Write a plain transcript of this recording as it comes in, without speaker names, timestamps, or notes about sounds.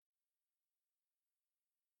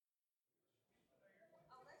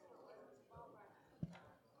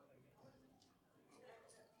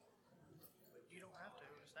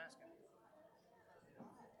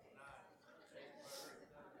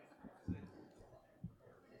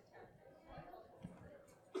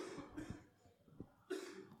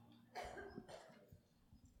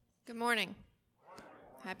morning.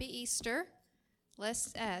 Happy Easter.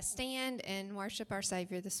 Let's stand and worship our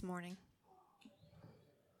Savior this morning.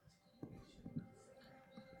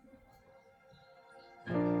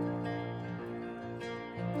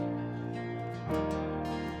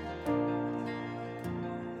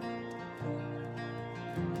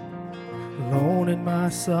 Alone in my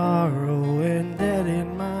sorrow and dead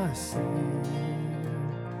in my sin,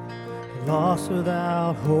 lost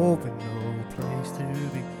without hope and no place to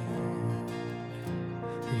begin.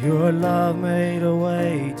 Your love made a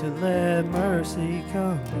way to let mercy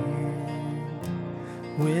come in.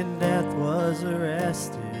 When death was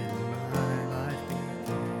arrested, my life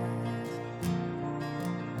began.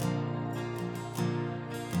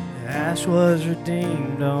 The ash was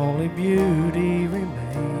redeemed, only beauty remains.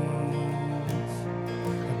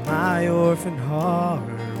 My orphan heart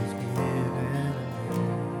was given a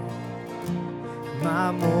name.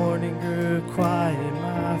 My mourning grew quiet,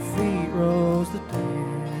 my feet rose to dance.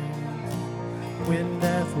 When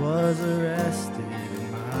death was arrested,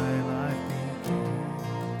 my life began.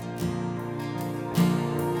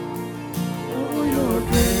 Oh, your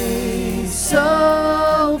grace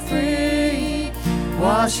so free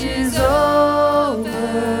washes over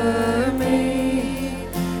me.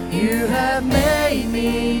 You have made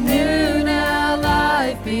me new, now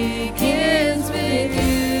life begins with you.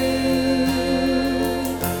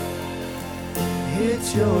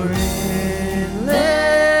 It's your endless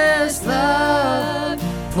love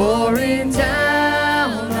pouring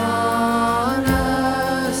down on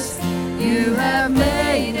us. You have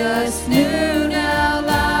made us new, now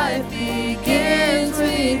life begins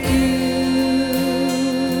with you.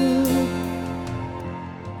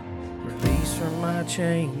 Released from my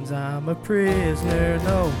chains, I'm a prisoner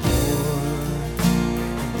no more.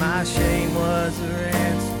 My shame was a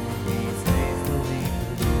ransom he faithfully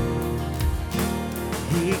bore.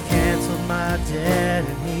 He canceled my debt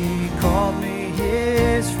and he called me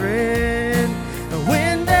his friend. And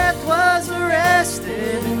when death was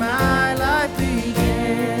arrested, my life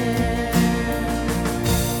began.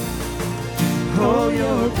 Oh,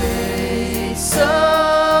 your grace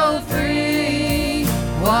so free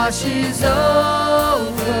washes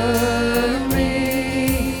over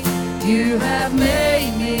me. You have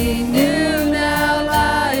made me new, now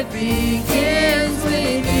life begins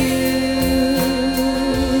with you.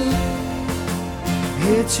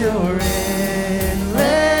 It's your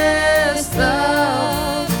endless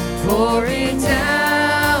love pouring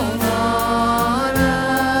down on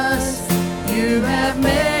us. You have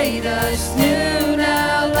made us new,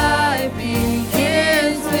 now life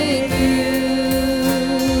begins with you.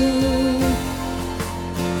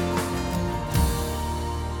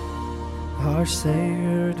 Our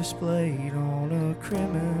Savior displayed on a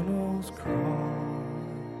criminal's cross.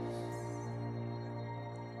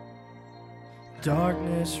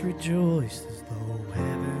 Darkness rejoiced as though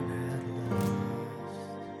heaven had lost.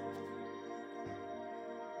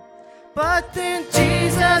 But then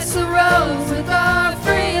Jesus arose with our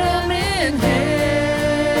freedom in hand.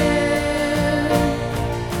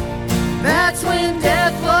 That's when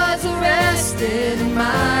death was arrested and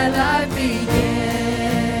my life began.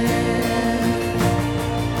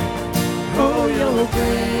 Oh, your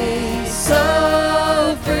grace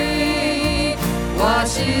so free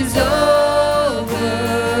washes over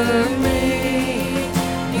me.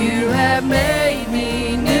 You have made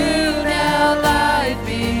me new, now life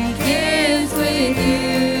begins with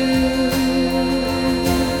you.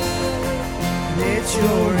 It's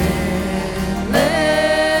your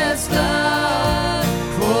endless love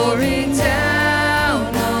pouring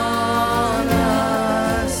down on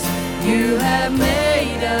us. You have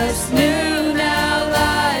made us new, now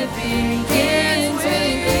life begins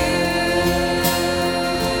with you.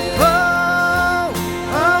 Oh,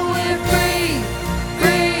 we're free,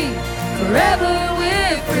 free, forever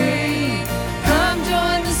we're free. Come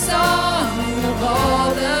join the song of all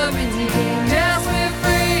the redeemed. Yes, we're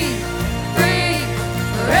free, free,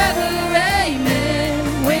 forever, amen.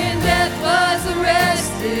 When death was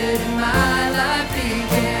arrested and my life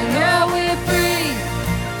began. Yeah, we're free,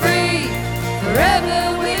 free, forever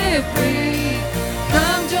we're free.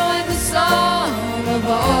 Come join the song of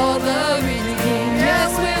all the redeemed.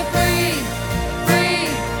 Yes, we're free, free,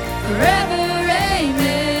 forever,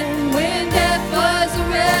 amen. When death was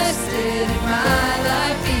arrested and my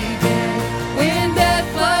life began. When death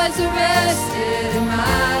was arrested and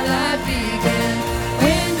my life began.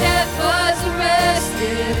 When death was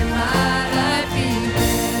arrested and my life began.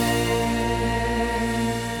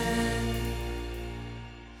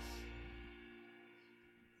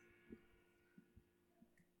 「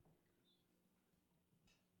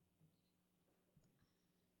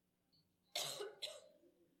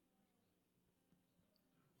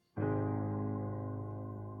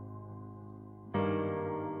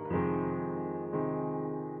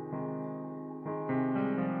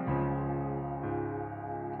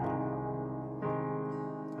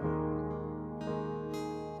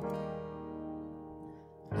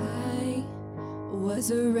was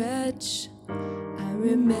a wretch, I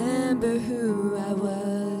remember who I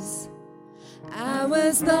was. I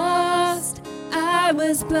was lost, I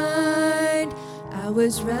was blind, I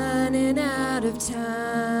was running out of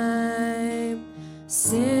time.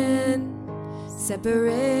 Sin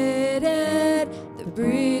separated, the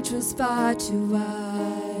breach was far too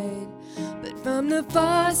wide. But from the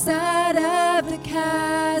far side of the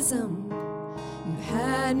chasm, you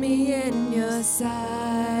had me in your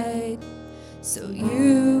sight. So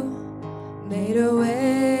you made a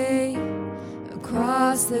way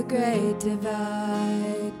across the great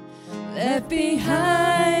divide, left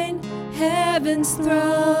behind heaven's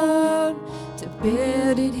throne to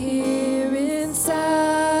build it here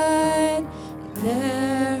inside. And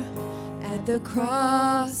there at the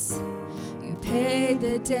cross, you paid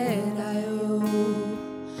the debt I owe,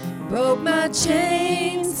 broke my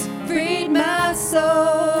chains, freed my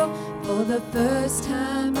soul. For the first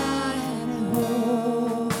time I had a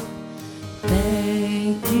hope.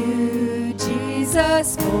 Thank you,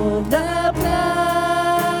 Jesus, for the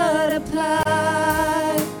blood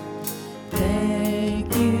applied.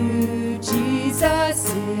 Thank you,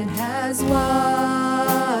 Jesus, it has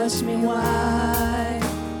washed me white.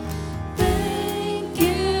 Thank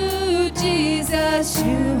you, Jesus,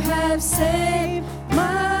 you have saved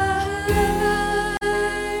my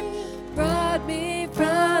life, brought me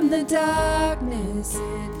from the darkness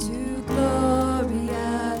into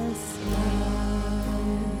glorious light.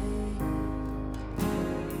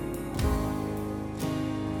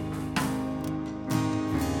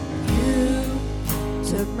 You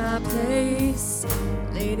took my place,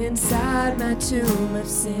 laid inside my tomb of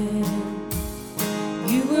sin.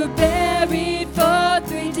 You were buried for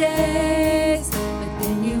 3 days, but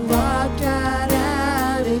then you walked right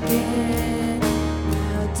out again.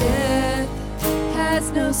 Now death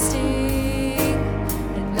has no sting,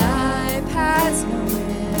 and life has no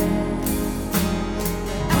end.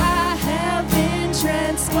 I have been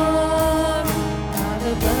transformed by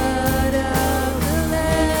the blood of the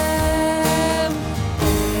Lamb.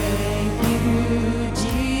 Thank you,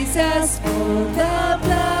 Jesus, for the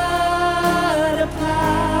blood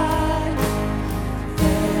applied.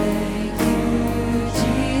 Thank you,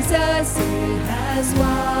 Jesus, it has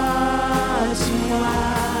washed me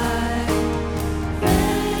white.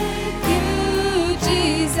 Thank you,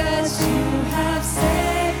 Jesus, you have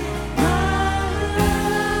saved my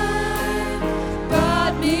life,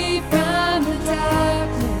 brought me from the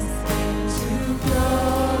darkness into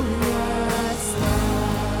glorious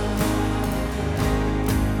light.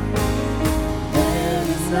 There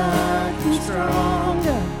is nothing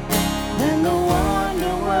stronger than the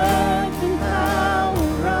wonder-working power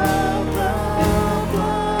of the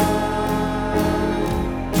blood.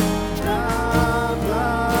 The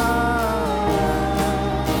blood.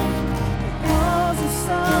 Because of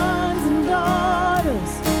sons and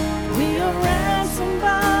daughters, we are ransomed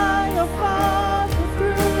by your Father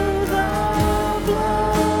through the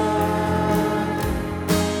blood.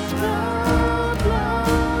 The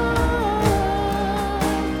blood.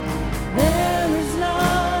 There is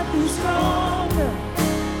nothing stronger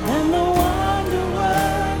than the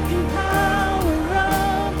wonder-working power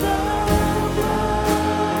of the blood.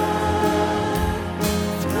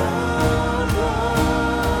 The blood.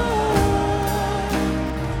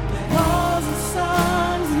 Because of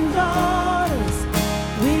sons and daughters,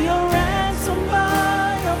 we are ransomed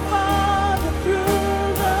by your Father through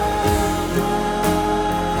the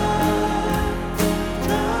blood.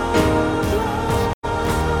 The blood.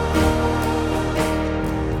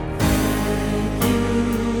 Thank you,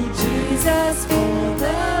 Jesus, for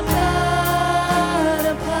the blood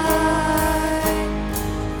applied.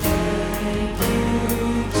 Thank you,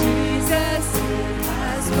 Jesus, it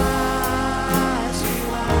has washed me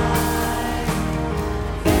white.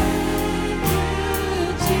 Thank you,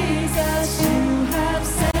 Jesus, you have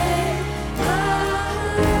saved my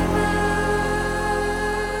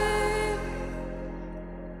life.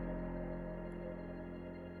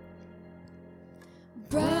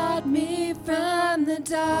 Brought me from the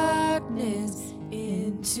darkness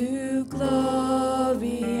into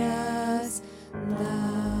glorious light.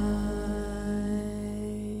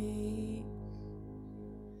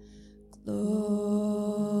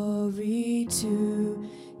 Glory to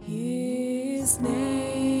his name.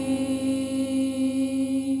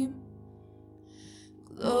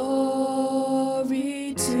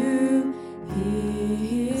 Glory to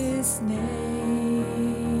his name.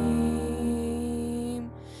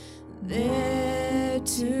 There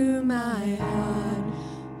to my heart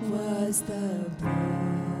was the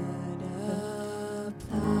blood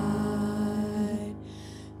applied.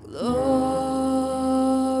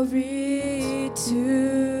 Glory to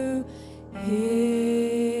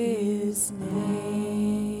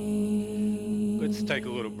Let's take a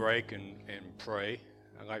little break and pray.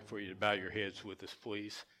 I'd like for you to bow your heads with us,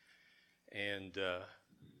 please. And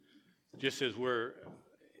just as we're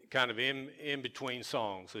kind of in between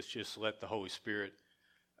songs, let's just let the Holy Spirit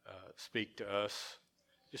speak to us.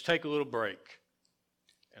 Just take a little break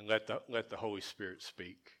and let the Holy Spirit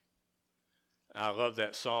speak. I love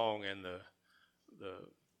that song, and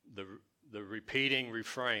the repeating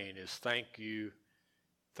refrain is thank you,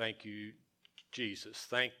 Jesus.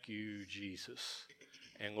 Thank you, Jesus.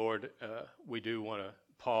 And Lord, we do want to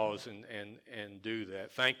pause and do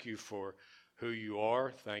that. Thank you for who you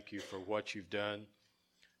are. Thank you for what you've done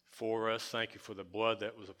for us. Thank you for the blood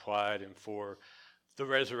that was applied and for the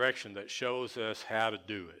resurrection that shows us how to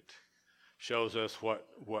do it. Shows us what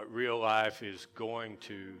real life is going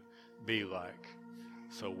to be like.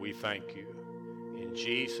 So we thank you. In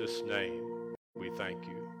Jesus' name, we thank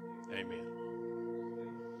you. Amen.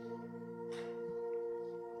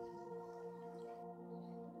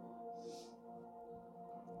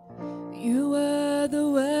 You were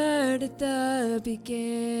the Word at the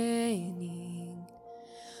beginning,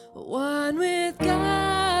 one with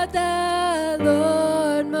God the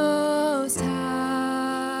Lord Most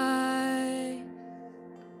High.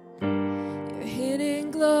 Your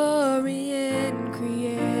hidden glory in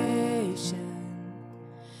creation,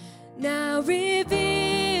 now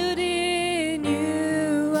revealed in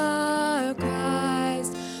you are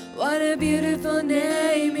Christ. What a beautiful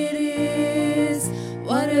name it is.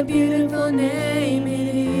 What a beautiful name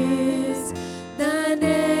it is, the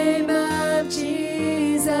name of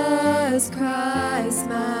Jesus Christ,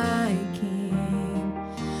 my King.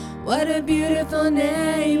 What a beautiful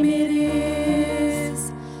name it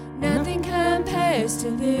is, nothing compares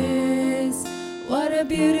to this. What a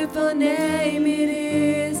beautiful name it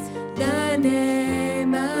is, the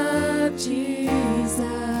name of Jesus.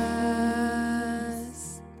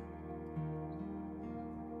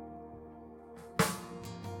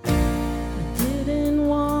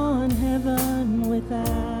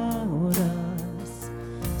 Without us,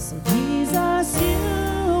 so Jesus,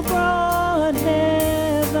 you brought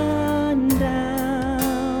heaven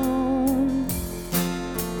down.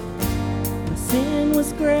 My sin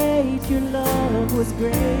was great, your love was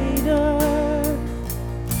greater.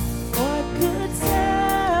 What could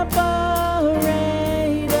separate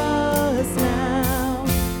us now?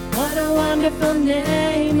 What a wonderful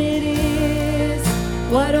name it is.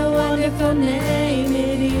 What a wonderful name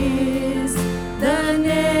it is. The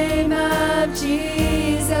name of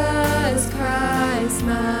Jesus Christ,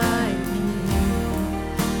 my King.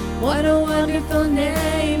 What a wonderful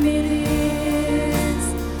name it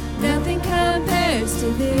is. Nothing compares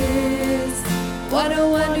to this. What a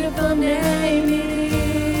wonderful name it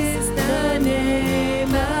is. The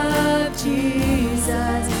name of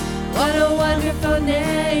Jesus. What a wonderful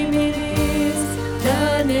name it is.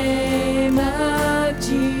 The name of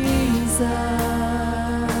Jesus.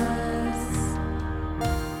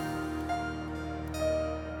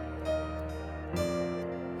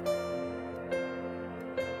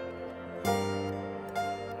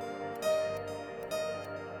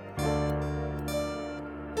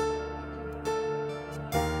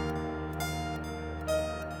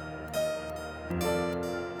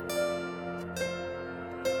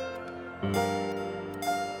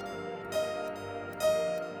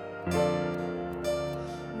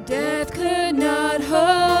 Death could not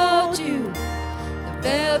hold you, the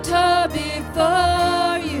veil tore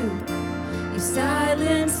before you. You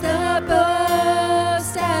silenced the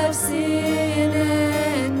boast of sin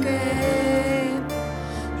and grave.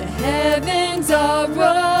 The heavens are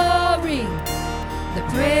roaring the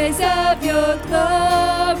praise of your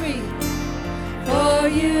glory, for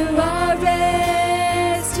you are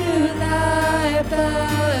raised to life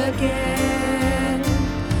again.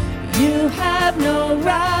 You have no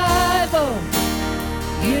rival,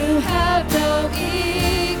 you have no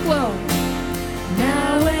equal,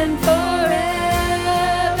 now and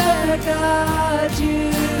forever, God,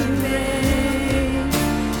 you reign.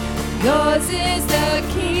 Yours is the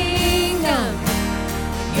kingdom,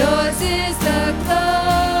 yours is the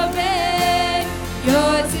glory,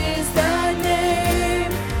 yours is the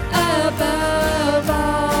name above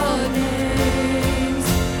all names.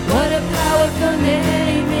 What a powerful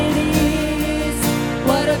name it is.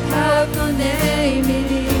 What a powerful name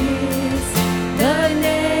it is. The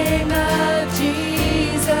name of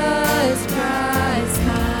Jesus Christ,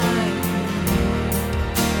 my King.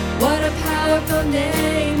 What a powerful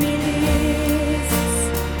name it is.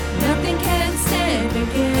 Nothing can stand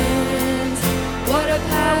against. What a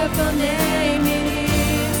powerful name it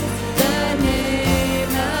is. The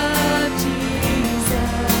name of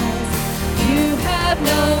Jesus. You have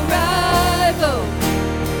no rival.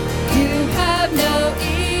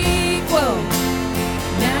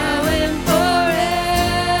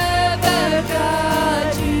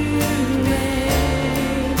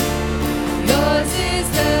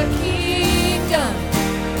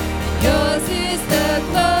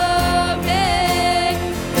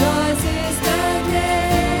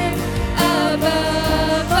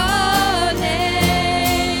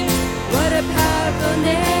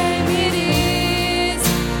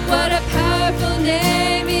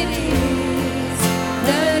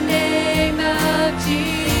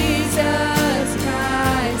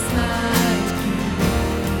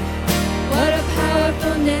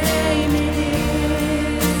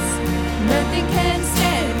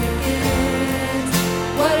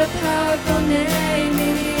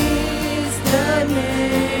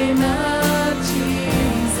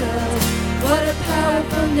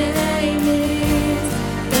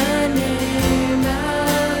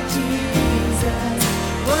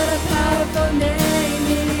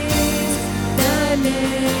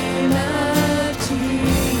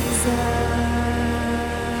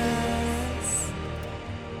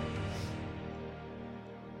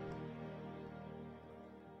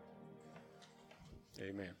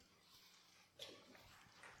 Amen.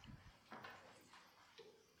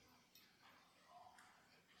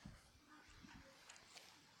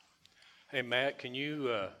 Hey, Matt, can you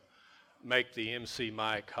make the MC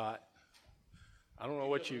mic hot? I don't know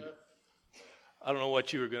what you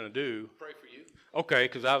were going to do. Pray for you. Okay,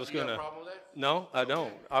 because I was You got going a to. problem with that? No, I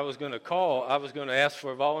don't. I was going to ask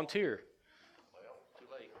for a volunteer. Well, too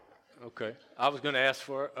late. Okay. I was going to ask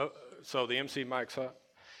for, so the MC mic's hot?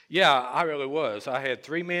 Yeah, I really was. I had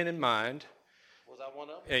 3 men in mind, Was I one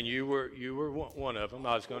of them? and you were one of them.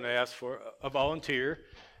 I was going to ask for a volunteer,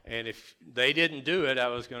 and if they didn't do it, I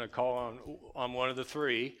was going to call on one of the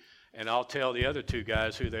 3, and I'll tell the other 2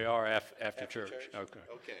 guys who they are after church. Okay.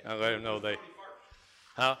 Okay. I'll let them know they.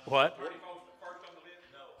 Huh? What?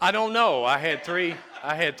 I don't know. I had three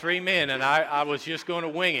men, and I was just going to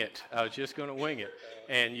wing it.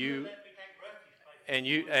 And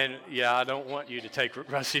yeah, I don't want you to take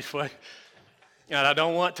Rusty's place. And I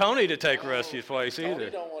don't want Tony to take Rusty's place either.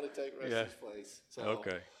 Tony don't want to take Rusty's Yeah. place. So,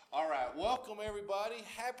 Okay. All right. Welcome, everybody.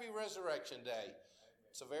 Happy Resurrection Day.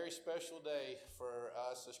 It's a very special day for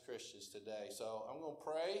us as Christians today. So I'm going to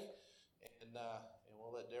pray, and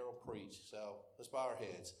we'll let Daryl preach. So let's bow our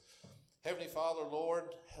heads. Heavenly Father,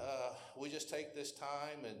 Lord, we just take this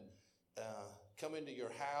time and come into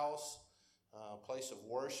your house, a place of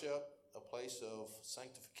worship, a place of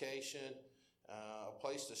sanctification, a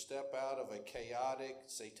place to step out of a chaotic,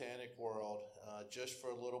 satanic world just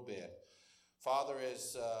for a little bit. Father,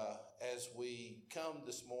 as we come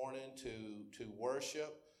this morning to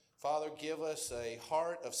worship, Father, give us a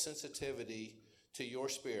heart of sensitivity to your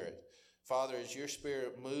Spirit. Father, as your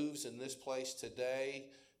Spirit moves in this place today,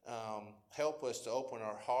 help us to open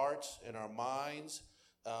our hearts and our minds.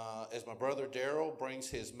 As my brother Daryl brings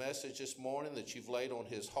his message this morning that you've laid on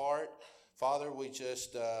his heart, Father, we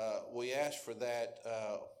ask for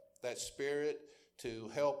that Spirit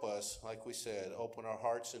to help us, like we said, open our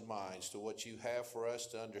hearts and minds to what you have for us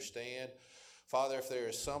to understand. Father, if there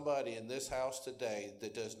is somebody in this house today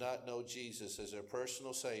that does not know Jesus as their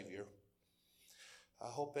personal Savior, I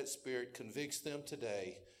hope that Spirit convicts them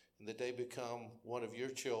today and that they become one of your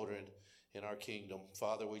children in our kingdom.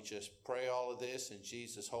 Father, we just pray all of this in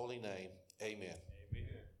Jesus' holy name. Amen.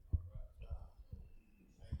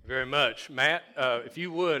 Very much. Matt, if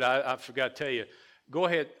you would, I forgot to tell you, go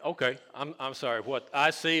ahead. Okay, I'm sorry. What I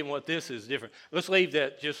see and what this is different. Let's leave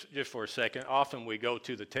that just for a second. Often we go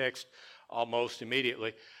to the text almost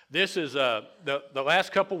immediately. This is the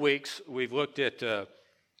last couple weeks we've looked at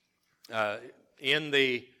in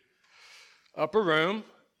the upper room,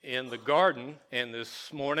 in the garden, and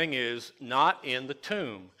this morning is not in the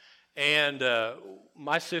tomb. And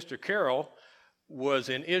my sister Carol was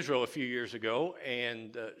in Israel a few years ago,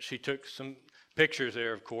 and she took some pictures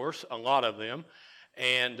there, of course, a lot of them.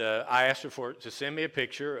 And I asked her to send me a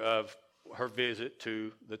picture of her visit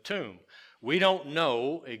to the tomb. We don't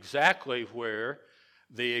know exactly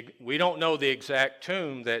we don't know the exact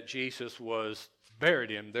tomb that Jesus was buried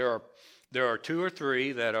in. There are 2 or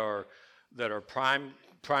 3 that are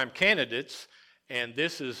prime candidates, and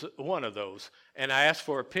this is one of those. And I asked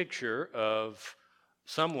for a picture of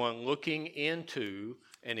someone looking into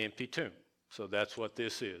an empty tomb. So that's what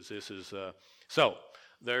this is. So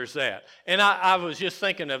there's that. And I was just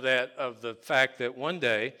thinking of the fact that one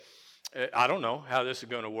day, I don't know how this is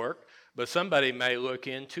going to work, but somebody may look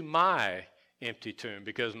into my empty tomb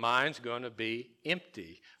because mine's going to be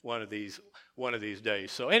empty one of these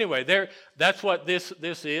days. So anyway, that's what this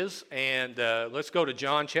is, and let's go to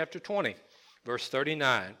John chapter 20, verse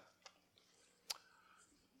 39.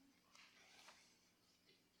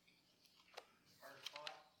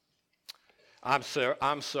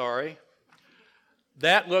 I'm sorry.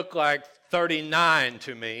 That looked like 39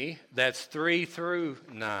 to me. That's 3 through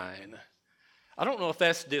 9. I don't know if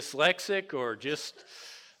that's dyslexic or just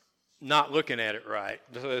not looking at it right.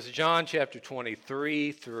 So it's John chapter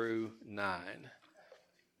 23 through 9.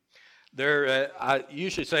 I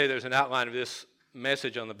usually say there's an outline of this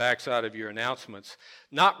message on the backside of your announcements.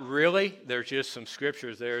 Not really. There's just some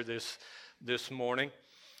scriptures there this morning.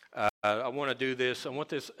 I want to do this. I want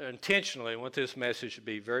this message to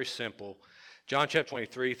be very simple. John chapter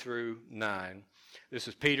 23 through 9. This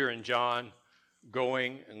is Peter and John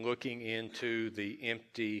going and looking into the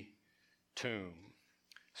empty tomb.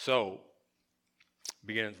 So,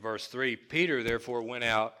 beginning at verse 3, Peter therefore went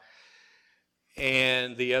out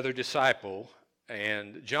and the other disciple,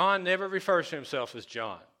 and John never refers to himself as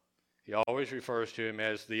John. He always refers to him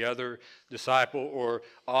as the other disciple, or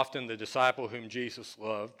often the disciple whom Jesus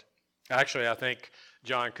loved. Actually, I think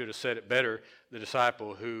John could have said it better, the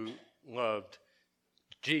disciple who loved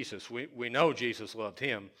Jesus. We know Jesus loved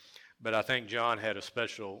him, but I think John had a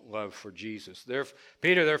special love for Jesus.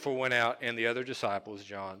 Peter therefore went out, and the other disciples,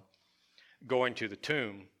 John, going to the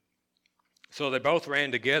tomb. So they both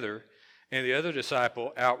ran together, and the other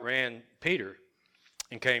disciple outran Peter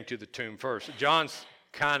and came to the tomb first. John's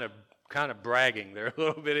kind of bragging there a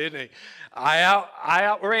little bit, isn't he? I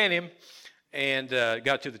outran him and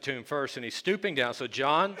got to the tomb first, and he's stooping down. So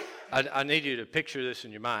John, I need you to picture this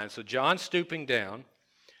in your mind. So John stooping down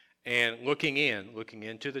and looking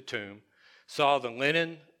into the tomb, saw the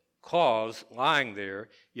linen cloths lying there,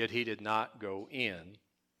 yet he did not go in.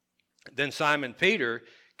 Then Simon Peter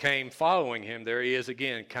came following him. There he is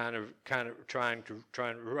again, kind of trying to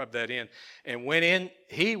rub that in. And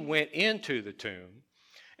he went into the tomb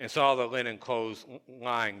and saw the linen clothes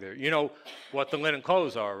lying there. You know what the linen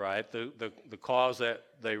clothes are, right? The cloths that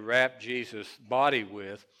they wrapped Jesus' body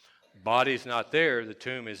with. Body's not there, the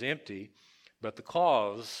tomb is empty, but the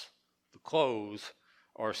cloths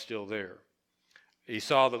are still there. He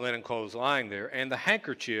saw the linen clothes lying there, and the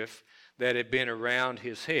handkerchief that had been around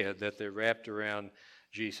his head, that they wrapped around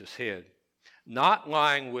Jesus' head, not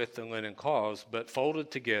lying with the linen cloths, but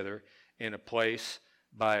folded together in a place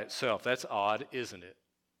by itself. That's odd, isn't it?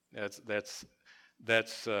 That's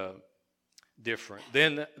different.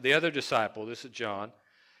 Then the other disciple, this is John,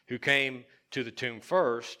 who came to the tomb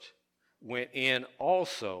first, went in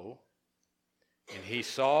also, and he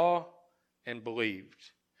saw and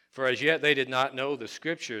believed. For as yet they did not know the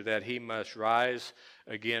scripture that he must rise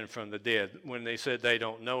again from the dead. When they said they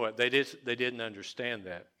don't know it, they didn't understand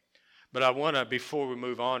that. But I want to, before we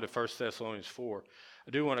move on to 1 Thessalonians 4,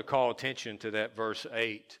 I do want to call attention to that verse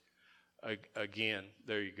 8 again.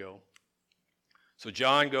 There you go. So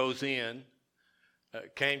John goes in,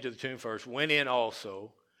 came to the tomb first, went in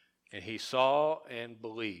also, and he saw and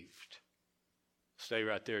believed. Stay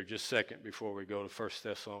right there just a second before we go to 1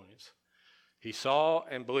 Thessalonians. He saw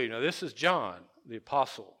and believed. Now this is John, the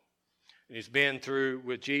apostle. And he's been through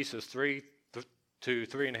with Jesus 3 to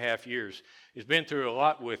 3.5 years. He's been through a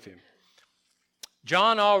lot with him.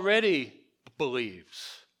 John already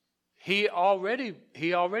believes. He already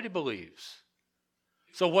believes.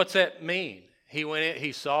 So what's that mean? He went in,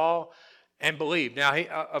 he saw and believed. Now,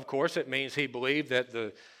 of course, it means he believed that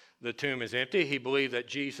the tomb is empty. He believed that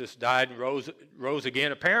Jesus died and rose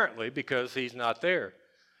again, apparently, because he's not there.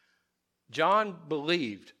 John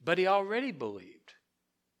believed, but he already believed.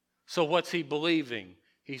 So what's he believing?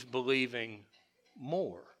 He's believing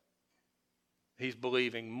more. He's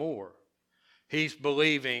believing more. He's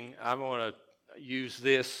believing, I'm going to use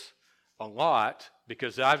this a lot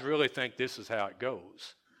because I really think this is how it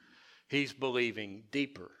goes. He's believing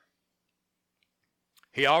deeper.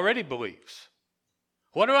 He already believes.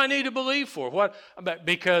 What do I need to believe for?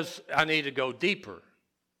 Because I need to go deeper.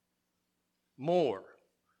 More.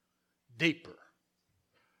 Deeper.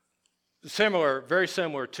 Very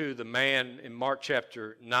similar to the man in Mark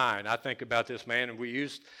chapter 9. I think about this man, and we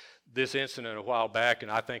used this incident a while back,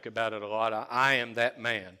 and I think about it a lot. I am that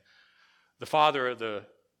man. The father of the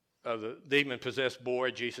demon-possessed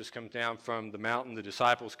boy, Jesus comes down from the mountain. The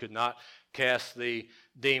disciples could not cast the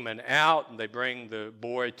demon out, and they bring the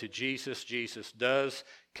boy to Jesus. Jesus does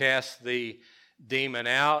cast the demon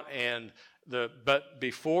out, but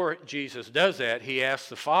before Jesus does that, he asks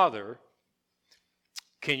the father,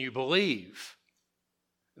 "Can you believe?"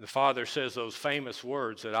 And the father says those famous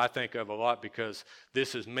words that I think of a lot because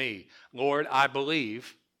this is me. "Lord, I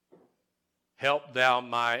believe. Help thou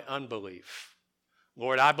my unbelief."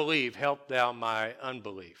 Lord, I believe. Help thou my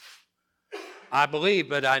unbelief. I believe,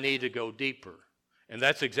 but I need to go deeper. And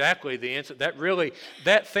that's exactly the answer.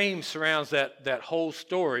 That theme surrounds that whole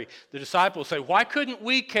story. The disciples say, why couldn't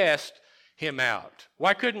we cast him out?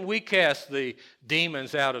 Why couldn't we cast the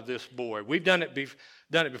demons out of this boy? We've done it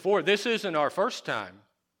before. This isn't our first time.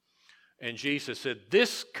 And Jesus said,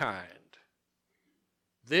 this kind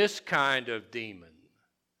of demon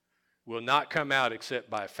will not come out except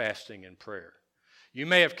by fasting and prayer. You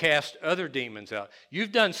may have cast other demons out.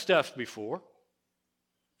 You've done stuff before,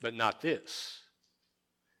 but not this.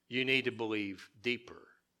 You need to believe deeper.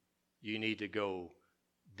 You need to go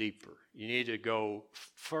deeper. You need to go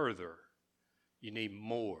further. You need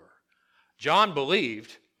more. John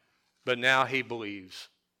believed, but now he believes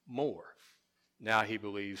more. Now he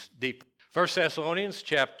believes deeper. 1 Thessalonians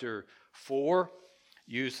chapter 4,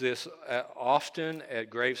 use this often at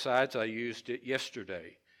gravesites. I used it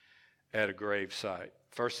yesterday at a gravesite.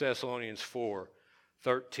 1 Thessalonians 4,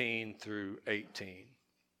 13 through 18.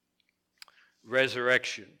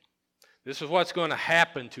 Resurrection. This is what's going to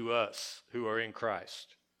happen to us who are in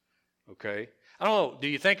Christ. Okay? I don't know. Do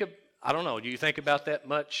you think about that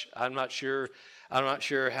much? I'm not sure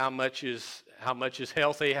how much how much is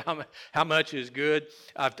healthy, how much is good.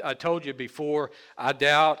 I told you before, I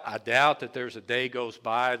doubt that there's a day goes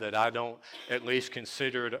by that I don't at least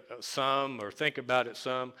consider it some or think about it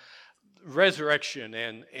some. Resurrection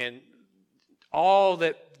and all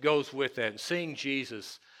that goes with that, and seeing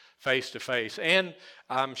Jesus face to face. And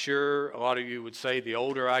I'm sure a lot of you would say the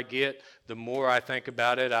older I get, the more I think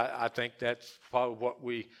about it. I think that's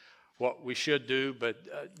probably what we should do. But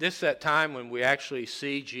this is that time when we actually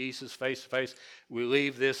see Jesus face to face. We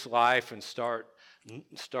leave this life and start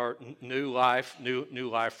new life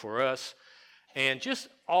for us, and just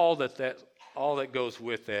all that goes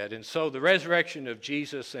with that. And so the resurrection of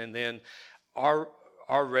Jesus, and then our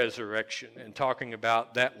resurrection, and talking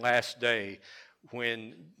about that last day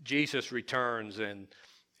when Jesus returns and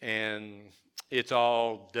it's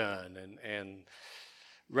all done, and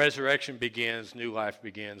resurrection begins, new life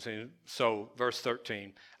begins. And so verse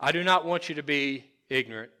 13, I do not want you to be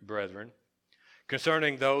ignorant, brethren,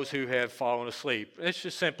 concerning those who have fallen asleep. This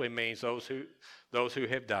just simply means those who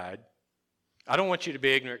have died. I don't want you to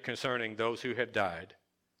be ignorant concerning those who have died,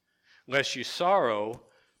 lest you sorrow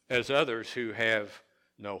as others who have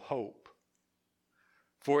no hope.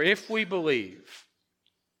 For if we believe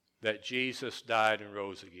that Jesus died and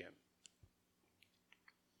rose again,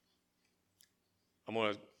 I'm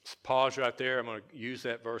going to pause right there. I'm going to use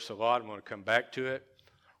that verse a lot. I'm going to come back to it,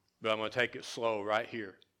 but I'm going to take it slow right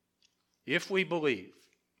here. If we believe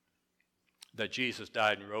that Jesus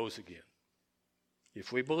died and rose again,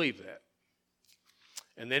 if we believe that,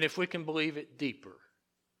 and then if we can believe it deeper,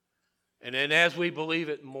 and then as we believe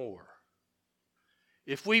it more,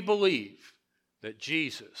 if we believe that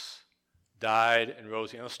Jesus died and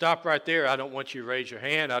rose again. I'll stop right there. I don't want you to raise your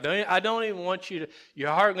hand. I don't even want you to, you're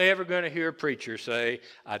hardly ever going to hear a preacher say,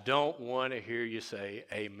 I don't want to hear you say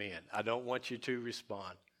amen. I don't want you to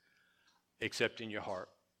respond, except in your heart.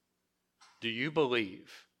 Do you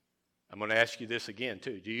believe, I'm going to ask you this again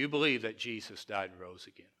too, do you believe that Jesus died and rose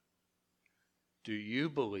again? Do you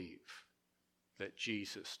believe that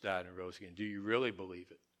Jesus died and rose again? Do you really believe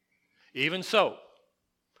it? Even so,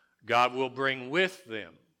 God will bring with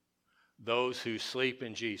them those who sleep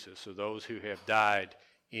in Jesus, or those who have died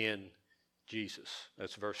in Jesus.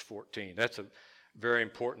 That's verse 14. That's a very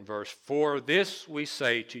important verse. For this we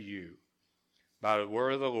say to you by the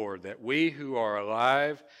word of the Lord, that we who are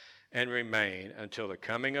alive and remain until the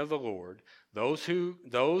coming of the Lord,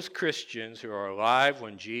 those Christians who are alive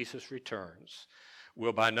when Jesus returns,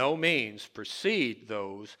 will by no means precede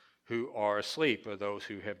those who are asleep, or those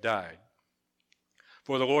who have died.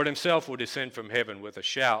 For the Lord himself will descend from heaven with a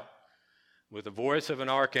shout, with the voice of an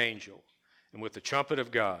archangel, and with the trumpet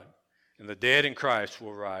of God, and the dead in Christ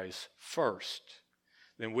will rise first.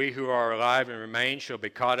 Then we who are alive and remain shall be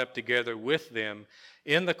caught up together with them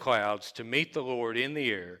in the clouds to meet the Lord in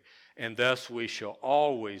the air, and thus we shall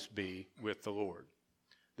always be with the Lord.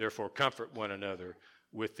 Therefore comfort one another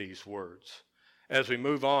with these words. As we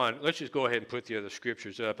move on, let's just go ahead and put the other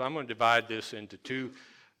scriptures up. I'm going to divide this into two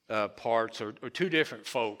parts, or two different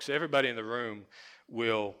folks. Everybody in the room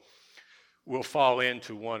will fall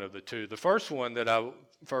into one of the two. The first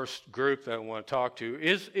group that I want to talk to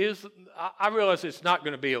is I realize it's not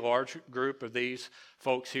going to be a large group of these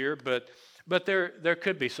folks here, but there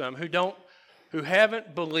could be some who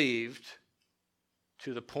haven't believed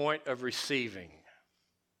to the point of receiving.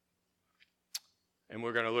 And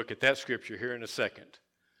we're going to look at that scripture here in a second.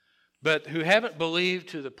 But who haven't believed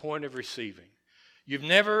to the point of receiving. You've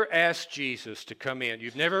never asked Jesus to come in.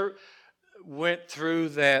 You've never went through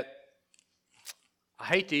that, I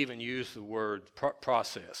hate to even use the word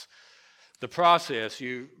process. The process,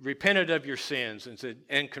 you repented of your sins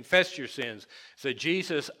and confessed your sins. Said,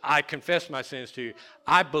 Jesus, I confess my sins to you.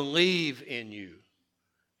 I believe in you,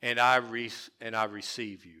 and I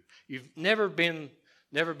receive you. You've never been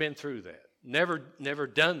through that. Never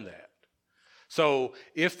done that. So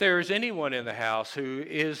if there is anyone in the house who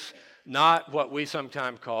is not what we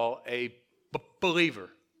sometimes call a believer,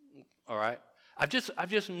 all right? I've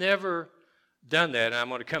just never done that, and I'm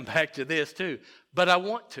going to come back to this too. But I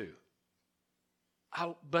want to.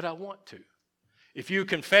 But I want to. If you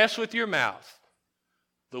confess with your mouth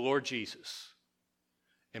the Lord Jesus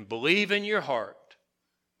and believe in your heart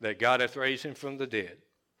that God hath raised him from the dead,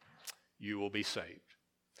 you will be saved.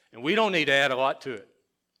 And we don't need to add a lot to it.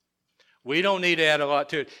 We don't need to add a lot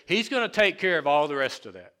to it. He's going to take care of all the rest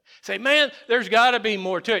of that. Say, man, there's got to be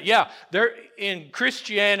more to it. Yeah, there in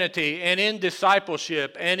Christianity and in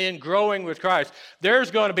discipleship and in growing with Christ,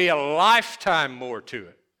 there's going to be a lifetime more to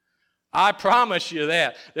it. I promise you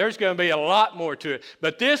that. There's going to be a lot more to it.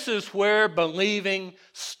 But this is where believing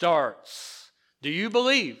starts. Do you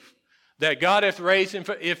believe that God hath raised him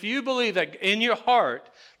from, if you believe that in your heart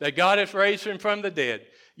that God hath raised him from the dead,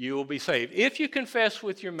 you will be saved. If you confess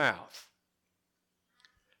with your mouth.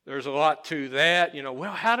 There's a lot to that.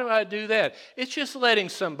 Well, how do I do that? It's just letting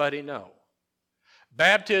somebody know.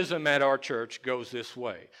 Baptism at our church goes this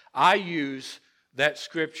way. I use that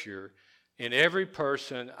scripture in every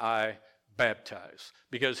person I baptize.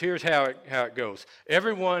 Because here's how it goes.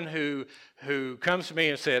 Everyone who comes to me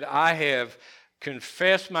and said, I have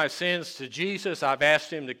confessed my sins to Jesus, I've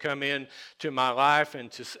asked him to come in to my life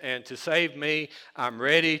and to save me, I'm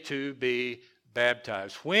ready to be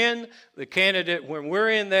baptized. When we're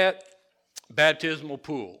in that baptismal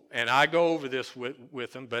pool, and I go over this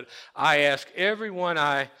with them, but I ask everyone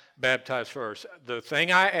I baptize first, the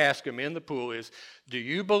thing I ask them in the pool is, do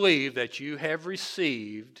you believe that you have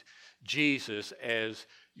received Jesus as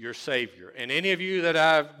your Savior? And any of you that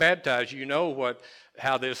I've baptized, you know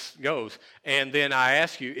how this goes. And then I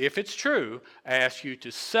ask you, if it's true, I ask you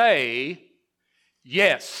to say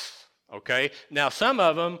yes. Okay? Now, some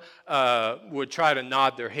of them would try to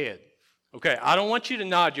nod their head. Okay, I don't want you to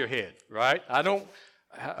nod your head, right?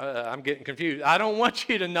 I'm getting confused. I don't want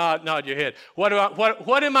you to nod your head.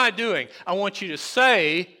 What am I doing? I want you to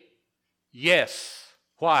say yes.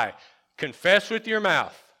 Why? Confess with your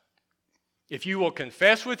mouth. If you will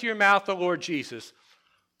confess with your mouth the Lord Jesus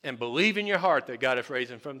and believe in your heart that God hath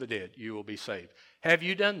raised him from the dead, you will be saved. Have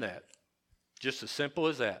you done that? Just as simple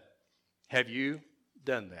as that. Have you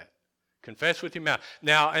done that? Confess with your mouth.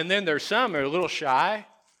 Now, and then there's some who are a little shy.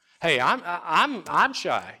 Hey, I'm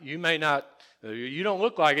shy. You may not, you don't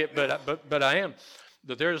look like it, but I am.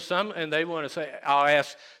 But there's some, and they want to say, I'll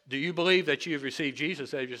ask, do you believe that you have received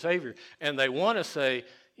Jesus as your Savior? And they want to say,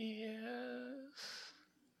 yes.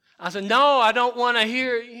 I said, no, I don't want to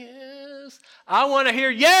hear yes. I want to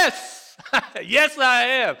hear yes. Yes, I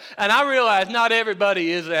have. And I realize not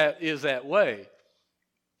everybody is that way.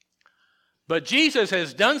 But Jesus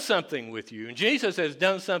has done something with you, and Jesus has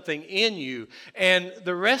done something in you, and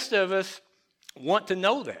the rest of us want to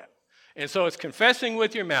know that. And so it's confessing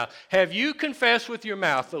with your mouth. Have you confessed with your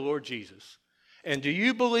mouth the Lord Jesus? And do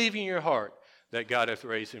you believe in your heart that God hath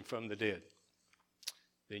raised him from the dead?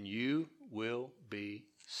 Then you will be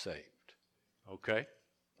saved. Okay?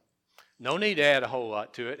 No need to add a whole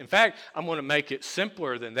lot to it. In fact, I'm going to make it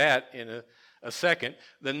simpler than that in a second.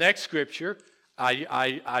 The next scripture,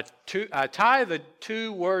 I tie the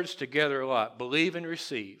two words together a lot, believe and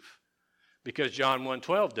receive, because John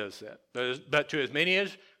 1:12 does that. But to as many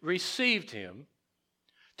as received him,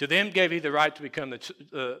 to them gave he the right to become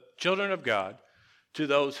the children of God, to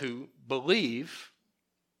those who believe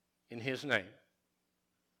in his name.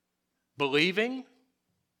 Believing,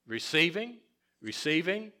 receiving,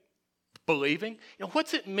 believing.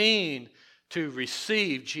 What's it mean to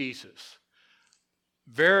receive Jesus?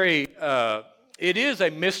 It is a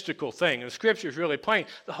mystical thing. The scripture is really plain.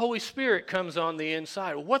 The Holy Spirit comes on the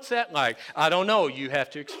inside. What's that like? I don't know. You have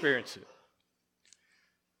to experience it.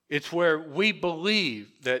 It's where we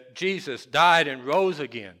believe that Jesus died and rose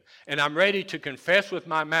again. And I'm ready to confess with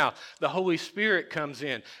my mouth. The Holy Spirit comes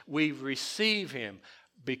in. We receive him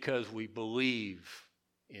because we believe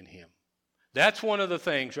in him. That's one of the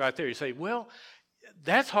things right there. You say, well,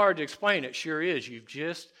 that's hard to explain. It sure is. You've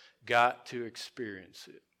just got to experience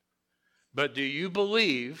it. But do you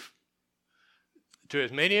believe, to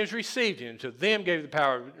as many as received him, to them gave the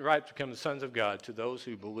power, the right to become the sons of God, to those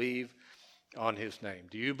who believe on his name?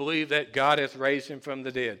 Do you believe that God hath raised him from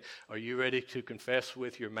the dead? Are you ready to confess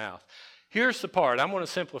with your mouth? Here's the part. I'm going to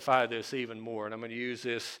simplify this even more, and I'm going to use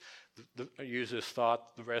this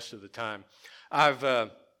thought the rest of the time.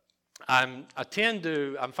 I'm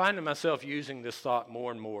finding myself using this thought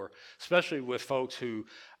more and more, especially with folks who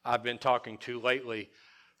I've been talking to lately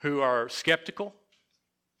who are skeptical.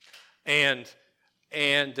 And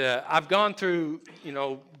I've gone through,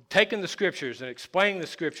 taking the scriptures and explaining the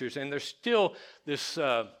scriptures, and there's still this,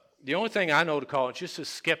 the only thing I know to call it is just a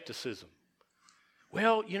skepticism.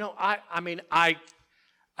 Well, I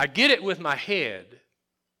get it with my head,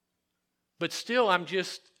 but still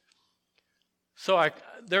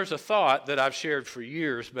there's a thought that I've shared for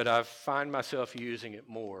years, but I find myself using it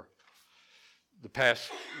more the past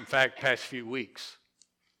few weeks.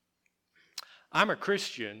 I'm a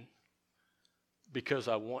Christian because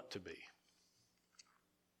I want to be.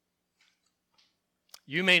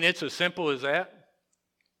 You mean it's as simple as that?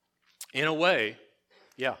 In a way,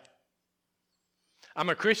 yeah. I'm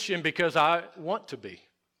a Christian because I want to be.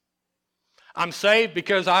 I'm saved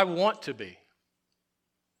because I want to be.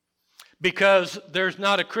 Because there's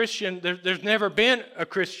not a Christian, there's never been a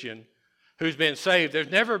Christian who's been saved.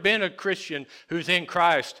 There's never been a Christian who's in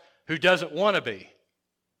Christ who doesn't want to be.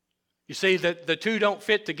 You see, that the two don't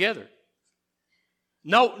fit together.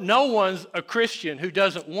 No one's a Christian who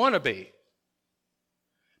doesn't want to be.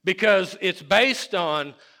 Because it's based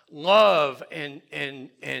on love and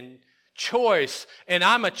choice. And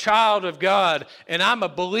I'm a child of God. And I'm a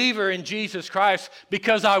believer in Jesus Christ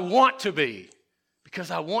because I want to be. Because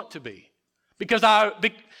I want to be. Because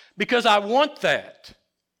I want that.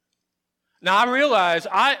 Now I realize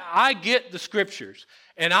I get the scriptures.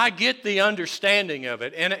 And I get the understanding of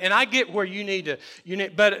it. And I get where you need,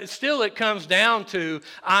 but still it comes down to,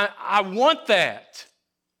 I want that.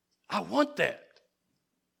 I want that.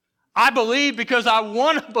 I believe because I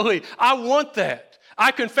want to believe. I want that.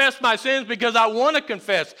 I confess my sins because I want to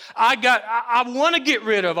confess. I want to get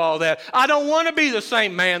rid of all that. I don't want to be the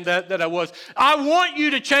same man that I was. I want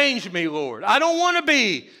you to change me, Lord. I don't want to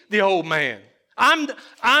be the old man. I'm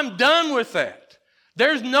done with that.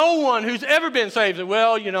 There's no one who's ever been saved.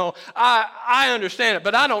 Well, I understand it,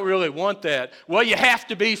 but I don't really want that. Well, you have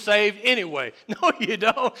to be saved anyway. No, you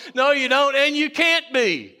don't. No, you don't, and you can't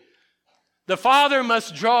be. The Father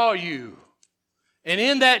must draw you. And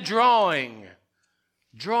in that drawing,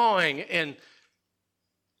 and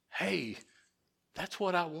hey, that's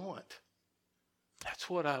what I want. That's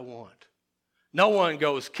what I want. No one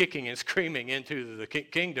goes kicking and screaming into the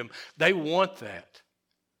kingdom. They want that.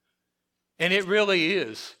 And it really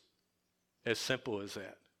is as simple as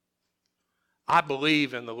that. I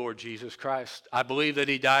believe in the Lord Jesus Christ. I believe that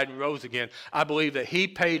He died and rose again. I believe that He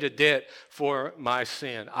paid a debt for my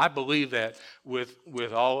sin. I believe that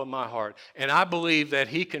with all of my heart. And I believe that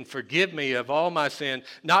He can forgive me of all my sin,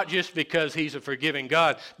 not just because He's a forgiving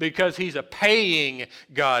God, because He's a paying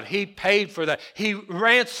God. He paid for that. He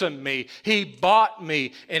ransomed me. He bought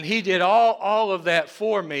me. And He did all of that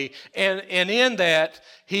for me. And in that,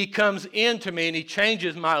 He comes into me and He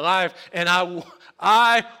changes my life. And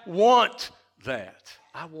I want that.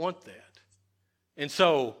 I want that. And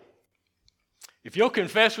so, if you'll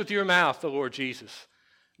confess with your mouth the Lord Jesus,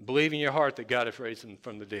 believe in your heart that God has raised Him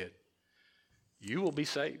from the dead, you will be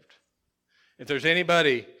saved. If there's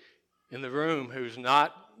anybody in the room who's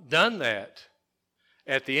not done that,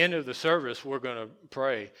 at the end of the service, we're going to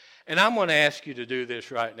pray. And I'm going to ask you to do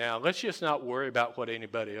this right now. Let's just not worry about what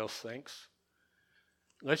anybody else thinks.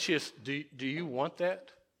 Let's just, do you want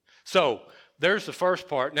that? So, there's the first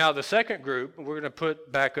part. Now, the second group, we're going to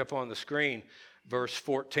put back up on the screen, verse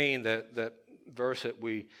 14, that verse that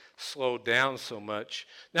we slowed down so much.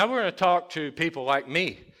 Now, we're going to talk to people like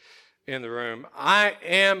me in the room. I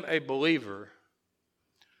am a believer,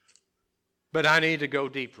 but I need to go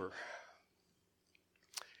deeper.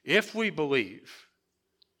 If we believe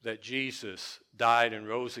that Jesus died and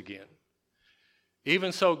rose again,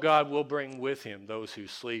 even so God will bring with Him those who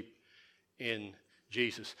sleep in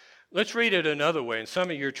Jesus. Let's read it another way, and some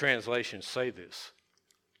of your translations say this.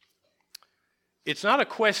 It's not a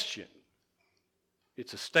question,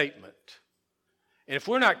 it's a statement. And if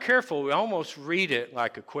we're not careful, we almost read it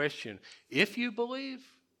like a question. If you believe,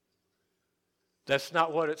 that's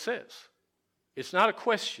not what it says. It's not a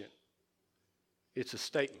question, it's a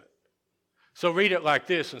statement. So read it like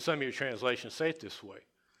this, and some of your translations say it this way.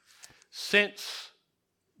 Since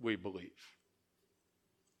we believe.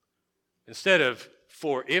 Instead of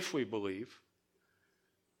for if we believe,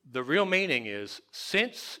 the real meaning is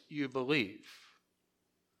since you believe,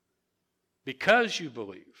 because you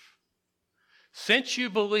believe, since you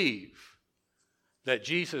believe that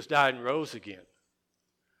Jesus died and rose again,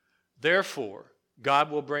 therefore God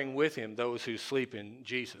will bring with Him those who sleep in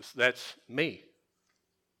Jesus. That's me.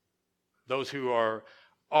 Those who are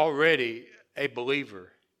already a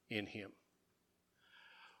believer in Him.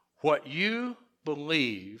 What you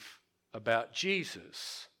believe about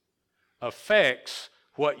Jesus affects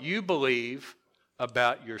what you believe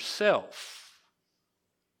about yourself.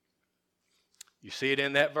 You see it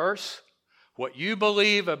in that verse? What you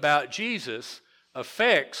believe about Jesus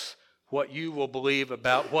affects what you will believe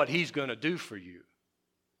about what He's going to do for you.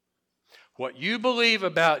 What you believe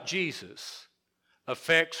about Jesus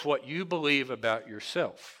affects what you believe about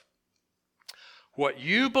yourself. What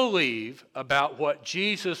you believe about what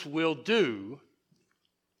Jesus will do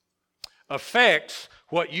affects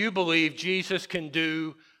what you believe Jesus can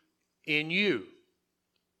do in you.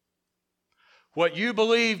 What you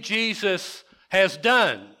believe Jesus has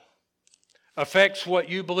done affects what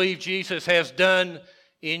you believe Jesus has done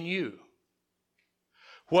in you.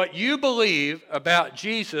 What you believe about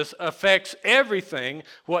Jesus affects everything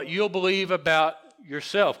what you'll believe about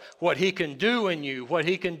yourself, what He can do in you, what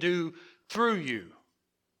He can do through you.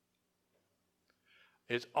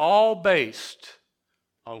 It's all based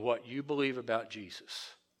on what you believe about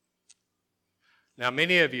Jesus. Now,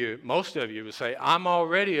 many of you, most of you would say, I'm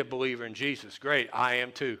already a believer in Jesus. Great, I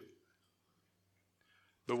am too.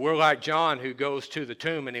 But we're like John, who goes to the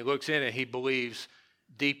tomb and he looks in and he believes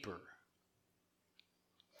deeper.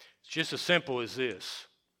 It's just as simple as this.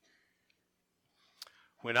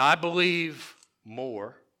 When I believe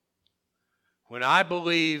more, when I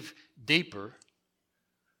believe deeper,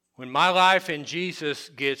 when my life in Jesus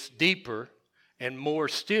gets deeper and more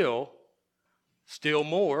still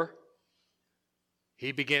more,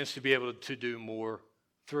 he begins to be able to do more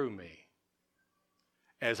through me.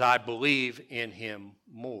 As I believe in him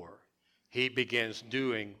more, he begins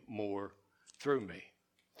doing more through me.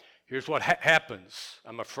 Here's what happens.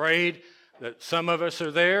 I'm afraid that some of us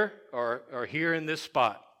are there or are here in this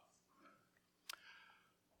spot.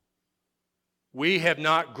 We have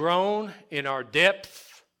not grown in our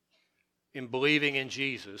depth in believing in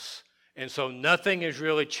Jesus, and so nothing is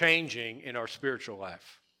really changing in our spiritual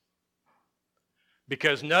life.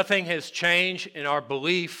 Because nothing has changed in our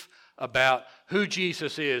belief about who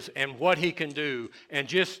Jesus is and what he can do, and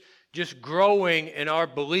just growing in our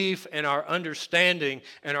belief and our understanding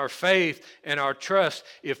and our faith and our trust.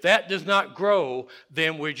 If that does not grow,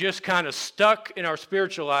 then we're just kind of stuck in our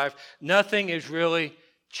spiritual life. Nothing is really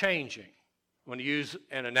changing. I want to use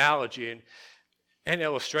an analogy and an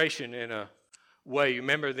illustration in a way. You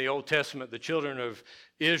remember in the Old Testament, the children of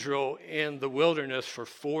Israel in the wilderness for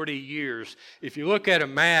 40 years. If you look at a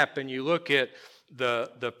map and you look at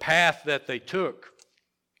the path that they took,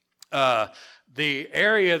 the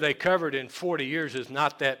area they covered in 40 years is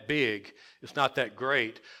not that big. It's not that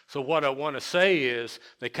great. So what I want to say is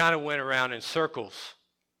they kind of went around in circles.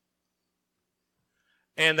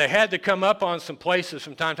 And they had to come up on some places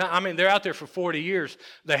from time to time. I mean, they're out there for 40 years.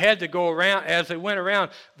 They had to go around. As they went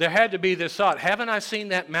around, there had to be this thought, haven't I seen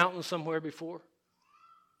that mountain somewhere before?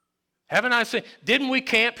 Haven't I seen? Didn't we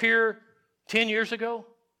camp here 10 years ago?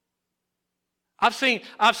 I've seen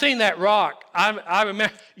that rock. I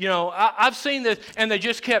remember, I've seen this, and they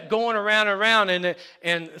just kept going around and around,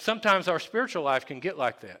 and sometimes our spiritual life can get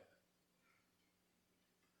like that.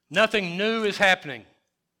 Nothing new is happening.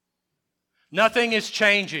 Nothing is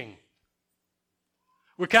changing.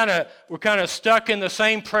 We're kind of stuck in the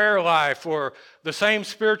same prayer life or the same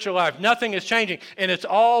spiritual life. Nothing is changing, and it's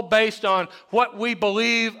all based on what we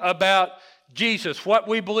believe about Jesus, what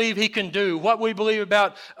we believe he can do, what we believe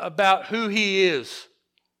about who he is.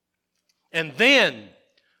 And then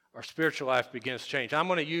our spiritual life begins to change. I'm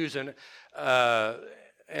going to use an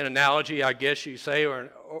analogy, I guess you say, or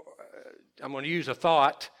I'm going to use a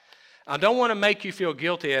thought. I don't want to make you feel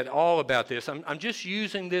guilty at all about this. I'm just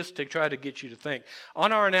using this to try to get you to think.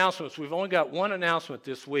 On our announcements, we've only got one announcement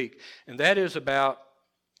this week, and that is about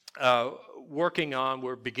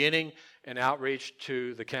we're beginning an outreach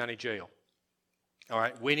to the county jail. All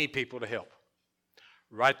right, we need people to help.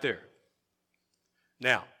 Right there.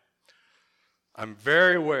 Now, I'm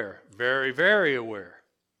very aware, very, very aware,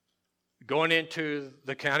 going into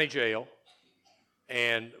the county jail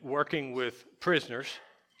and working with prisoners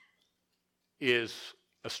is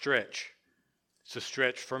a stretch. It's a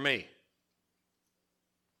stretch for me.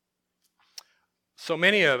 So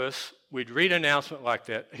many of us, we'd read an announcement like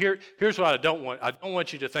that. Here's what I don't want. I don't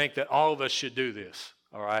want you to think that all of us should do this.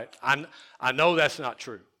 All right? I know that's not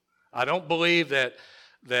true. I don't believe that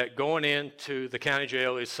going into the county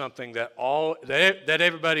jail is something that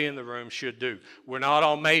everybody in the room should do. We're not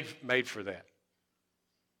all made for that.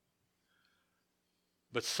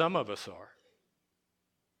 But some of us are.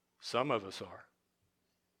 Some of us are.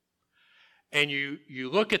 And you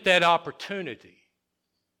look at that opportunity,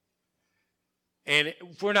 and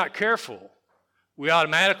if we're not careful, we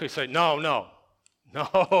automatically say, no,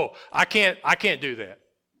 I can't do that.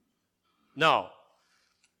 No.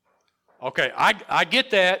 Okay, I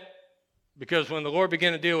get that, because when the Lord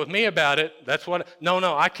began to deal with me about it,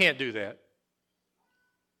 no, I can't do that.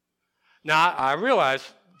 Now, I realize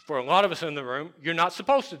for a lot of us in the room, you're not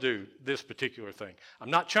supposed to do this particular thing. I'm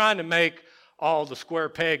not trying to make all the square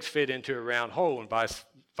pegs fit into a round hole and vice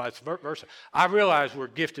versa. I realize we're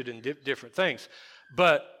gifted in different things.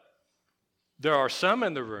 But there are some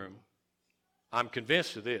in the room, I'm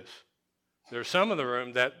convinced of this, there are some in the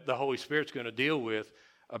room that the Holy Spirit's going to deal with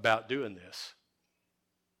about doing this.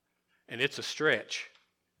 And it's a stretch.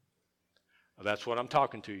 Well, that's what I'm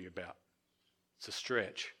talking to you about. It's a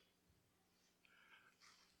stretch.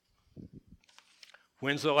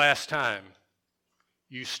 When's the last time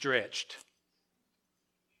you stretched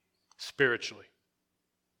spiritually?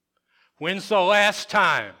 When's the last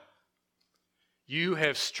time you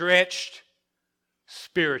have stretched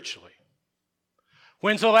spiritually?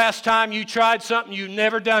 When's the last time you tried something you've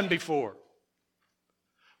never done before?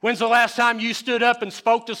 When's the last time you stood up and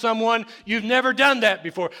spoke to someone? You've never done that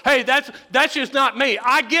before. Hey, that's just not me.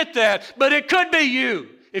 I get that, but it could be you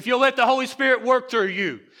if you'll let the Holy Spirit work through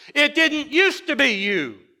you. It didn't used to be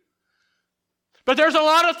you. But there's a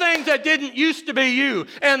lot of things that didn't used to be you.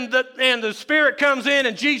 And the Spirit comes in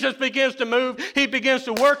and Jesus begins to move. He begins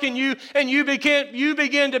to work in you, and you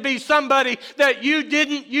begin to be somebody that you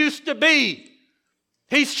didn't used to be.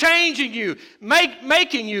 He's changing you,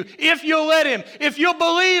 making you, if you'll let Him, if you'll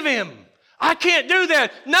believe Him. I can't do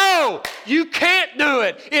that. No, you can't do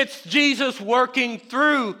it. It's Jesus working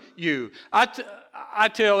through you. I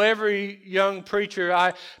tell every young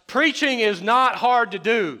preacher, preaching is not hard to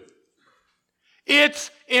do.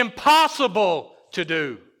 It's impossible to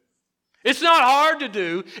do. It's not hard to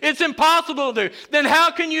do. It's impossible to do. Then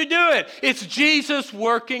how can you do it? It's Jesus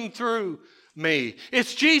working through me.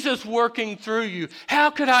 It's Jesus working through you. How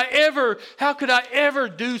could I ever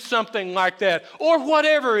do something like that? Or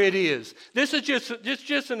whatever it is. This is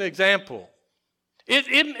just an example.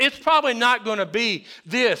 It's probably not going to be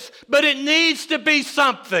this, but it needs to be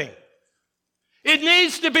something. It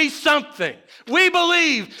needs to be something. We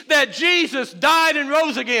believe that Jesus died and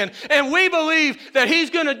rose again, and we believe that He's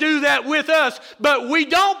going to do that with us, but we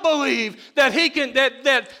don't believe that He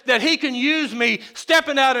can use me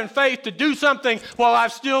stepping out in faith to do something while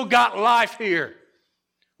I've still got life here.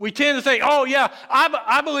 We tend to think, oh yeah,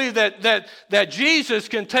 I believe that Jesus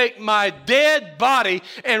can take my dead body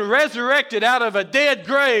and resurrect it out of a dead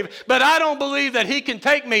grave, but I don't believe that He can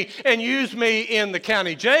take me and use me in the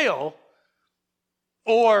county jail,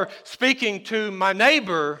 or speaking to my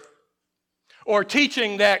neighbor, or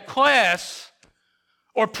teaching that class,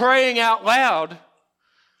 or praying out loud.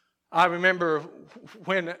 I remember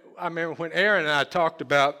when Aaron and I talked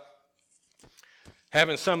about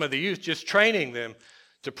having some of the youth, just training them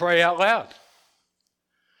to pray out loud.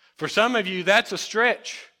 For some of you, that's a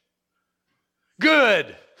stretch.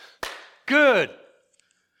 Good.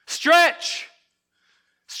 Stretch.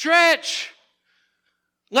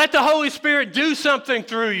 Let the Holy Spirit do something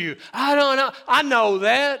through you. I don't know. I know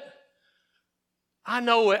that. I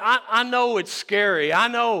know it. I know it's scary. I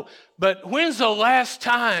know. But when's the last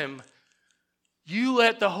time you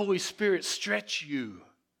let the Holy Spirit stretch you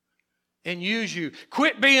and use you?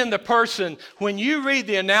 Quit being the person, when you read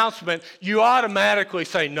the announcement, you automatically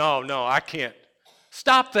say, no, I can't.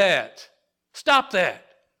 Stop that.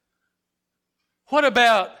 What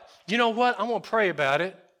about, you know what? I'm going to pray about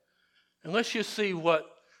it. And let's just see what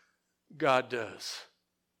God does.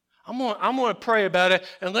 I'm going to pray about it,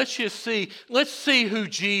 and let's see who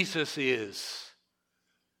Jesus is.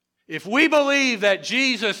 If we believe that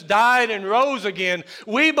Jesus died and rose again,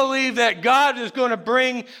 we believe that God is going to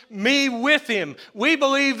bring me with Him. We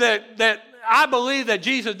believe I believe that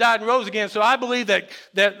Jesus died and rose again, so I believe that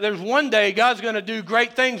there's one day God's going to do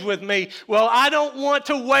great things with me. Well, I don't want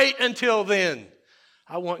to wait until then.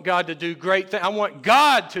 I want God to do great things. I want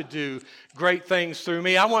God to do great things through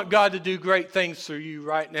me. I want God to do great things through you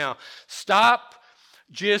right now. Stop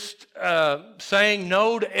just saying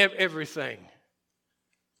no to everything,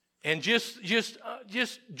 and just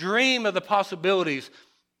dream of the possibilities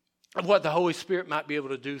of what the Holy Spirit might be able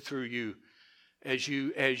to do through you as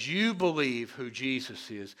you believe who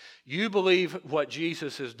Jesus is. You believe what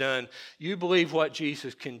Jesus has done. You believe what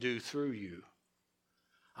Jesus can do through you.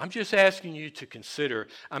 I'm just asking you to consider.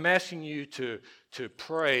 I'm asking you to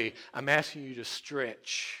pray. I'm asking you to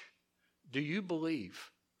stretch. Do you believe?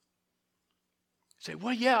 Say,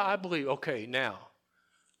 well, yeah, I believe. Okay, now,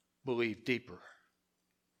 believe deeper.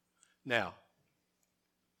 Now,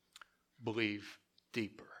 believe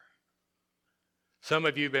deeper. Some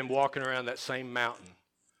of you have been walking around that same mountain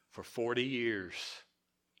for 40 years.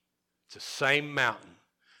 It's the same mountain.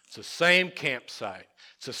 It's the same campsite.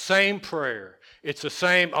 It's the same prayer. It's the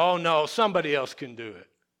same, oh no, somebody else can do it.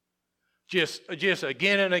 Just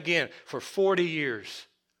again and again for 40 years.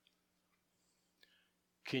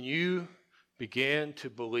 Can you begin to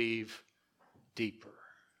believe deeper?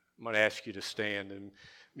 I'm going to ask you to stand, and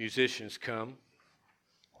musicians come.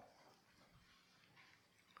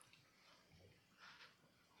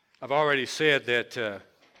 I've already said that there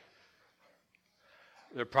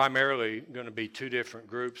are primarily going to be two different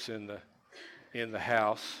groups in the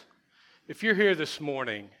house. If you're here this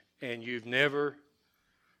morning and you've never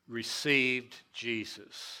received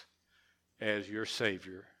Jesus as your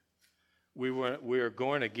Savior, we are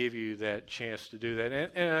going to give you that chance to do that.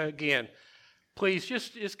 And again, please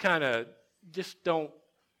just don't.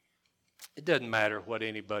 It doesn't matter what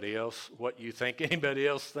you think anybody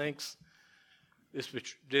else thinks. This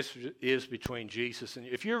is between Jesus and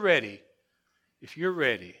you. If you're ready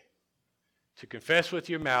to confess with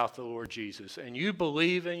your mouth the Lord Jesus, and you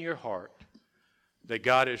believe in your heart that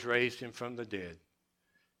God has raised him from the dead,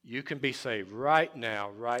 you can be saved right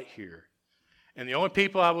now, right here. And the only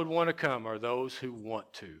people I would want to come are those who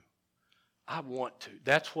want to. I want to.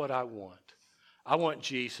 That's what I want. I want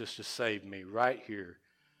Jesus to save me right here,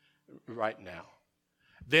 right now.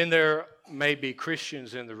 Then there may be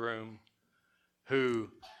Christians in the room who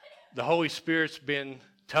the Holy Spirit's been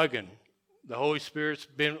tugging. The Holy Spirit's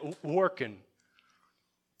been working.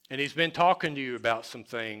 And he's been talking to you about some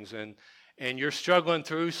things. And you're struggling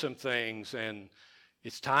through some things. And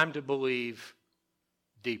it's time to believe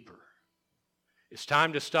deeper. It's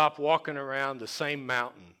time to stop walking around the same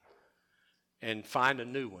mountain and find a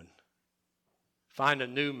new one. Find a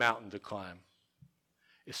new mountain to climb.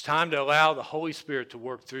 It's time to allow the Holy Spirit to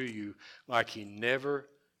work through you like he never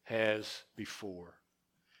has before.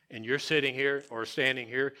 And you're sitting here or standing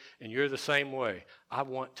here and you're the same way. I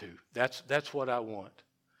want to. That's what I want.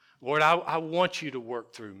 Lord, I want you to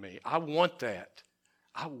work through me. I want that.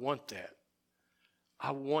 I want that.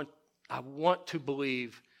 I want to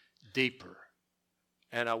believe deeper.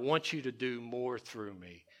 And I want you to do more through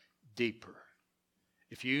me, deeper.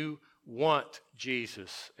 If you want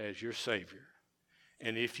Jesus as your Savior,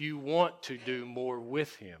 and if you want to do more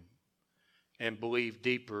with him and believe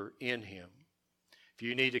deeper in him, if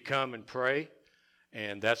you need to come and pray,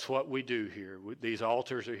 and that's what we do here. These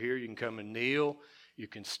altars are here. You can come and kneel. You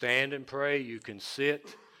can stand and pray. You can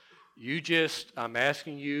sit. I'm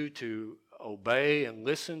asking you to obey and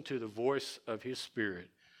listen to the voice of his Spirit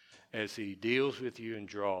as he deals with you and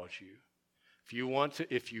draws you. If you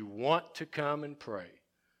want to come and pray,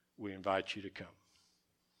 we invite you to come.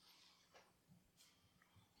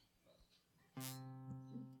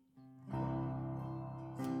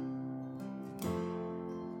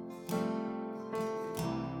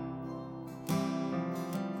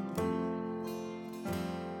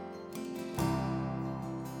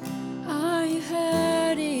 Are you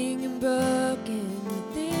hurting and broken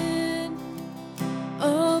within?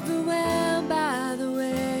 Overwhelmed by the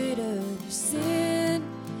weight of your sin?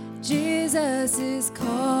 Jesus is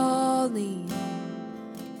calling.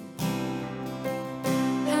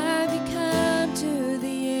 Have you come to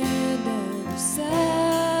the end of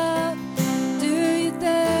yourself? Do you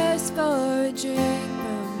thirst for a drink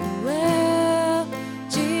from the well?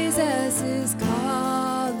 Jesus is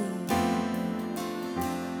calling.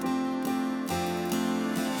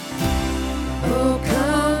 Oh,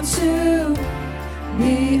 come to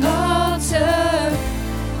the altar.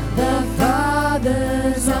 The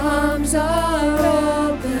Father's arms are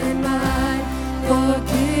open wide.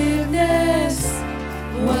 Forgiveness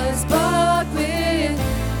was bought with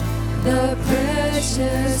the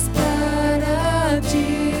precious blood of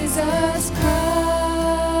Jesus Christ.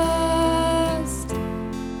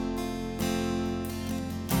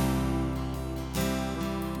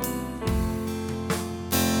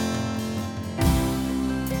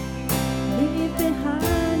 Leave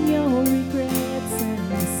behind your regrets and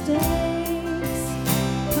mistakes.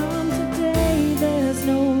 Come today, there's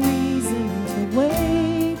no reason to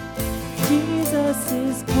wait. Jesus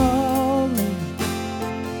is calling.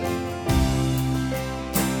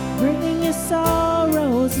 Bring your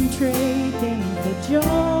sorrows and trade them for joy.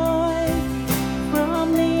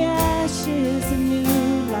 From the ashes a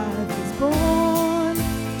new life is born.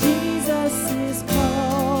 Jesus is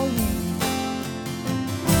calling.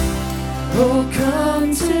 Oh,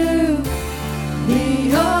 come to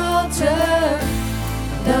the altar.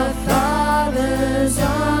 The Father's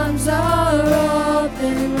arms are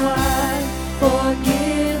open wide.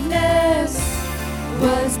 Forgiveness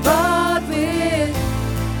was bought with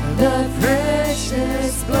the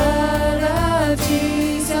precious blood of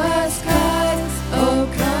Jesus Christ. Oh,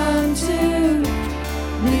 come to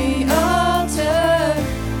the altar.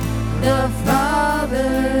 The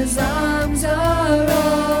Father's arms are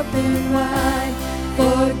open wide.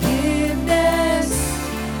 Forgiveness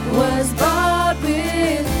was bought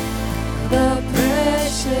with the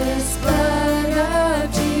precious blood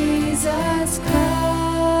of Jesus Christ.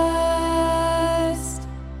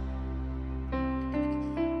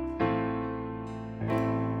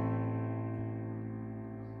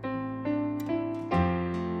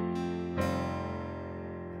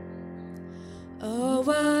 Oh,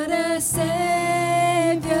 what a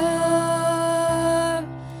Savior!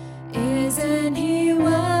 Isn't he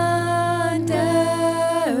wonderful?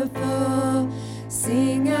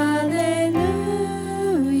 Sing hallelujah!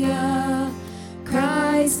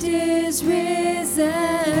 Christ is risen.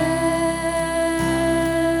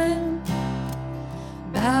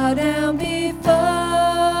 Bow down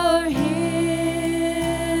before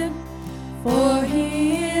him, for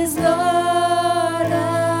he is Lord.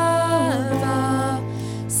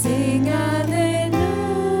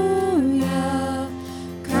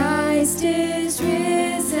 Christ is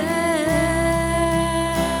risen.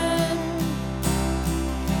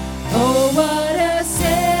 Oh, what a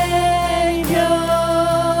Savior!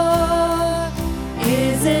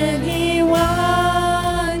 Isn't He wonderful?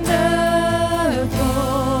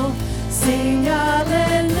 Sing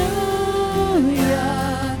hallelujah!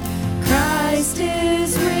 Christ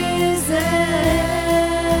is risen.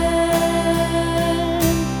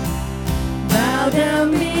 Bow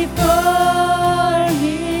down before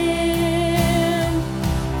Him,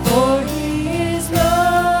 for He is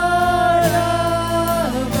Lord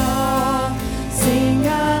of all. Sing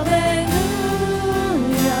hallelujah!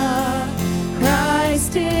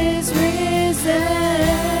 Christ is risen.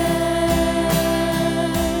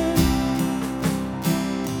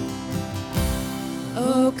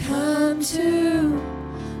 Oh, come to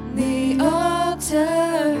the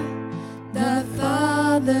altar. The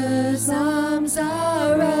Father's arms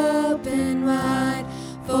are open wide.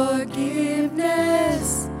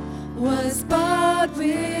 Forgiveness was bought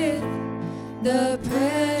with the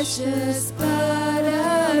precious blood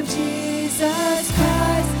of Jesus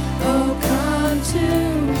Christ. Oh, come to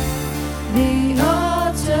the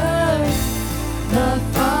altar. The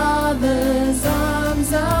Father's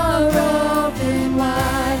arms are open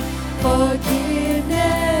wide.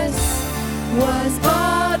 Forgiveness was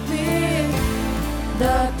bought with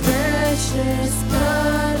the precious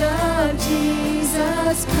blood of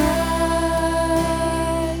Jesus Christ.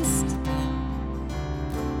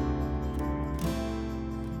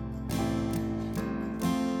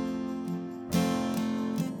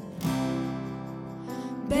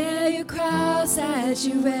 Bear your cross as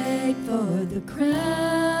you wait for the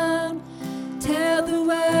crown. Tell the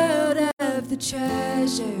world of the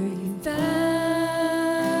treasure you found.